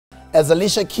As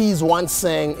Alicia Keys once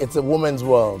sang, it's a woman's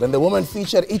world. And the women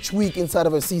featured each week inside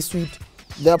of a C-suite,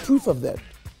 they are proof of that.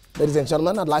 Ladies and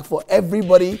gentlemen, I'd like for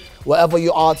everybody, wherever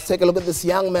you are, to take a look at this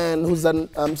young man who's done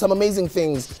some amazing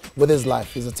things with his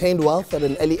life. He's attained wealth at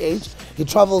an early age. He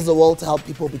travels the world to help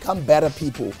people become better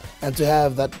people and to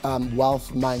have that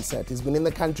wealth mindset. He's been in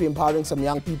the country empowering some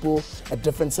young people at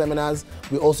different seminars.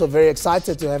 We're also very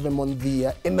excited to have him on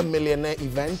the In the Millionaire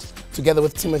event, together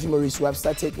with Timothy Maurice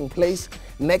Webster, taking place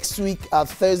next week,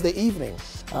 Thursday evening.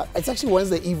 It's actually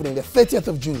Wednesday evening, the 30th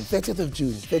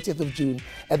of June,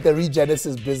 at the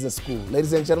Regenesis Business School.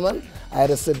 Ladies and gentlemen, I had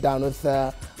to sit down with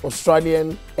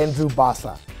Australian Andrew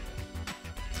Barsa.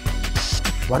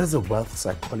 What is a wealth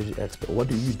psychology expert? What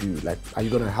do you do? Like, are you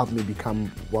going to help me become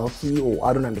wealthy, or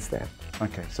I don't understand?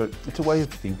 Okay, so it's a way of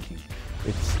thinking.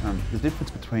 It's the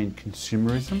difference between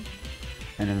consumerism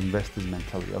and an investor's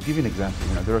mentality. I'll give you an example.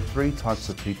 There are three types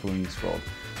of people in this world.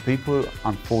 People,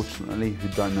 unfortunately, who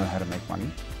don't know how to make money.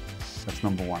 That's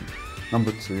number one.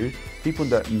 Number two, people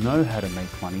that know how to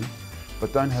make money,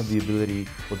 but don't have the ability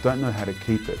or don't know how to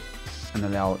keep it and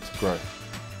allow it to grow.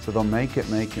 So they'll make it,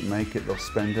 they'll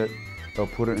spend it, they'll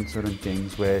put it in certain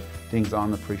things where things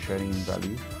aren't appreciating in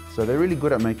value. So they're really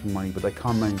good at making money, but they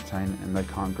can't maintain it and they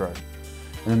can't grow.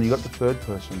 And then you've got the third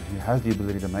person who has the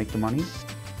ability to make the money,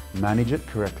 manage it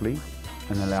correctly,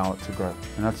 and allow it to grow.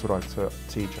 And that's what I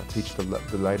teach. I teach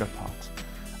the later parts.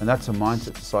 And that's a mindset,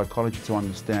 it's a psychology to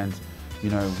understand,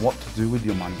 what to do with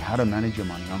your money, how to manage your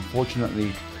money.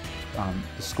 Unfortunately,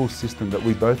 the school system that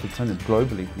we both attended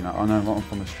globally, I know I'm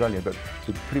from Australia, but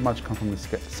we pretty much come from the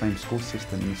same school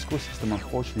system. And the school system,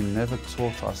 unfortunately, never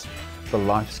taught us the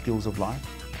life skills of life.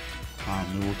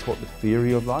 We were taught the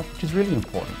theory of life, which is really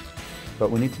important. But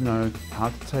we need to know how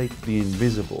to take the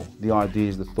invisible, the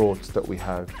ideas, the thoughts that we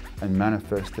have, and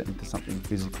manifest it into something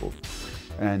physical.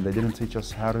 And they didn't teach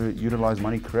us how to utilize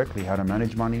money correctly, how to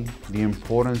manage money, the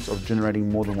importance of generating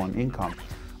more than one income.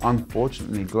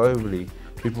 Unfortunately, globally,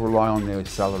 people rely on their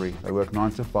salary. They work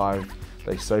 9 to 5,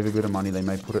 they save a bit of money, they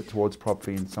may put it towards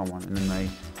property in someone, and then they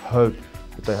hope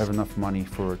that they have enough money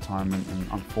for retirement. And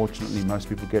unfortunately, most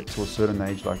people get to a certain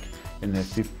age, like in their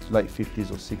late 50s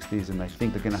or 60s, and they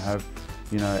think they're going to have,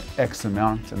 X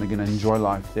amount, and they're going to enjoy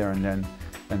life there and then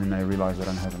they realize they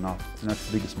don't have enough. And that's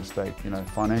the biggest mistake.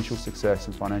 Financial success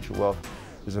and financial wealth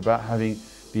is about having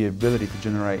the ability to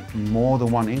generate more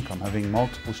than one income, having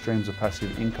multiple streams of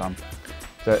passive income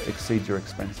that exceed your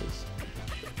expenses.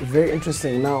 Very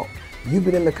interesting. Now, you've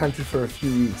been in the country for a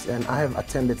few weeks, and I have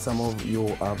attended some of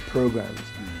your programs,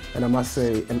 and I must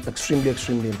say, extremely,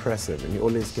 extremely impressive, and you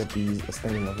always get these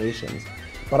standing ovations.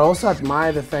 But I also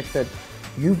admire the fact that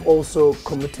you've also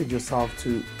committed yourself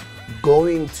to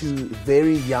going to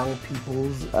very young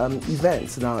people's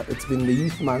events. Now, it's been the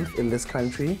Youth Month in this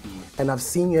country, and I've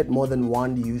seen you at more than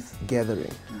one youth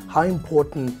gathering. How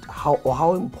important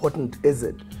is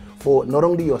it for not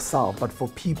only yourself, but for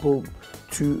people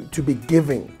to be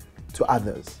giving to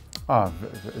others?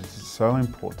 It's so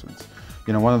important.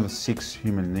 One of the 6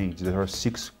 human needs, there are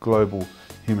 6 global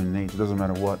human needs. It doesn't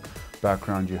matter what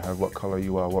background you have, what color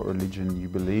you are, what religion you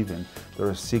believe in. There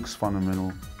are 6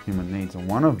 fundamental human needs, and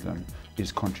one of them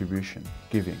is contribution,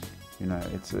 giving.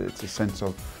 It's a sense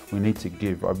of we need to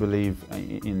give. I believe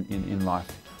in life,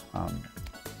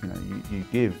 you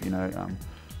give.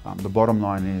 The bottom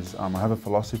line is, I have a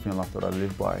philosophy in life that I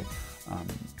live by.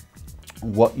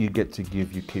 What you get to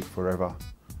give, you keep forever.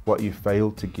 What you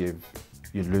fail to give,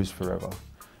 you lose forever.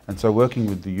 And so working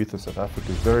with the youth of South Africa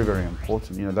is very, very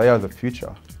important. They are the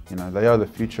future. They are the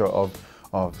future of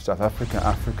South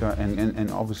Africa,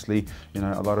 and obviously,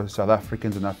 a lot of South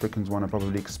Africans and Africans want to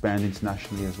probably expand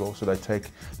internationally as well. So they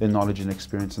take their knowledge and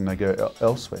experience and they go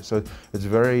elsewhere. So it's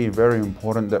very, very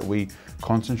important that we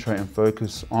concentrate and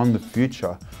focus on the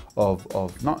future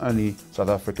of not only South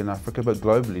Africa and Africa, but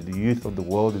globally. The youth of the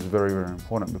world is very, very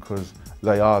important because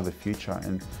they are the future.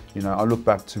 And I look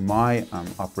back to my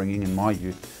upbringing in my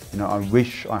youth. I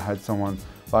wish I had someone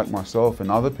like myself and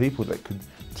other people that could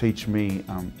teach me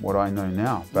what I know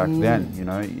now. Back then,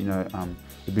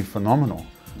 it'd be phenomenal.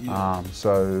 Yeah.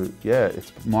 So yeah,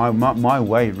 it's my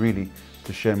way really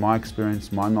to share my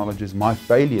experience, my knowledges, my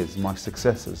failures, my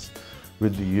successes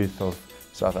with the youth of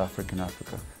South Africa and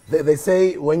Africa. They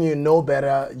say when you know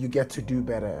better, you get to do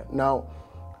better. Now,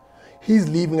 he's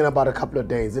leaving in about a couple of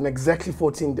days, in exactly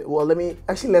 14 days. Well,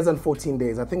 actually less than 14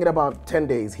 days. I think in about 10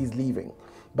 days he's leaving.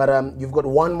 But you've got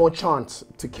one more chance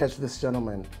to catch this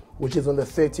gentleman, which is on the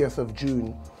 30th of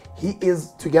June. He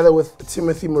is, together with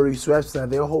Timothy Maurice Webster,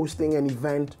 they're hosting an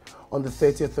event on the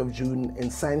 30th of June in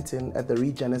Santon at the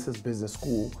Regenesis Business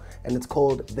School, and it's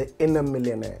called The Inner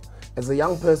Millionaire. As a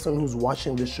young person who's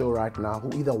watching this show right now,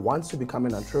 who either wants to become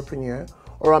an entrepreneur,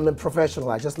 or I'm a professional,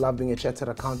 I just love being a chartered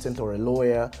accountant or a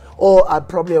lawyer, or I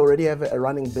probably already have a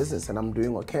running business and I'm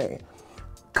doing okay.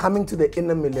 Coming to the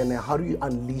inner millionaire, how do you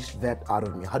unleash that out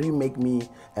of me? How do you make me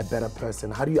a better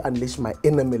person? How do you unleash my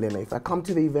inner millionaire? If I come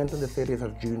to the event on the 30th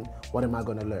of June, what am I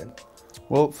going to learn?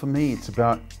 Well, for me, it's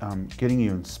about getting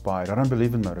you inspired. I don't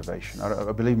believe in motivation.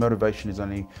 I believe motivation is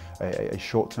only a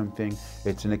short-term thing.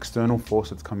 It's an external force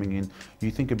that's coming in.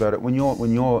 You think about it, when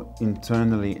you're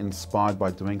internally inspired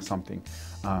by doing something,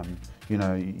 you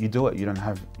know, you do it. You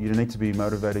don't need to be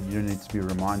motivated. You don't need to be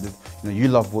reminded. You know, you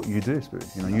love what you do, Spirit.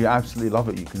 You know, you absolutely love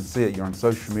it. You can see it. You're on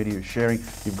social media. You're sharing.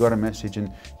 You've got a message,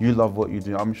 and you love what you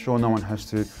do. I'm sure no one has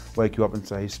to wake you up and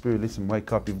say, "Hey, Spirit, listen,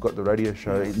 wake up. You've got the radio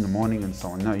show in the morning and so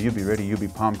on." No, you'll be ready. You'll be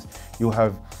pumped. You'll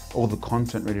have all the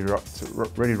content ready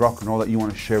to rock and all that you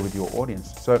want to share with your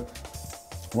audience. So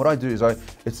what I do is I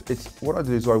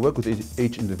work with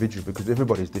each individual, because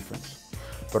everybody's different.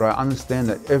 But I understand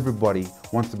that everybody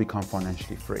wants to become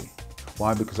financially free.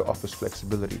 Why? Because it offers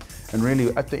flexibility. And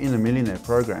really, at the Inner Millionaire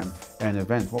program and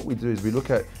event, what we do is we look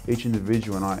at each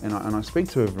individual, and I speak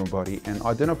to everybody and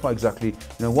identify exactly,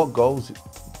 what goals do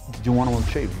you want to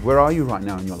achieve? Where are you right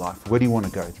now in your life? Where do you want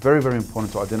to go? It's very, very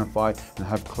important to identify and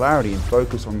have clarity and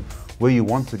focus on where you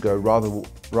want to go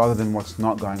rather than what's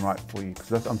not going right for you. Because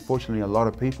that's, unfortunately, a lot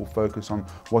of people focus on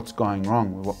what's going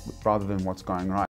wrong rather than what's going right.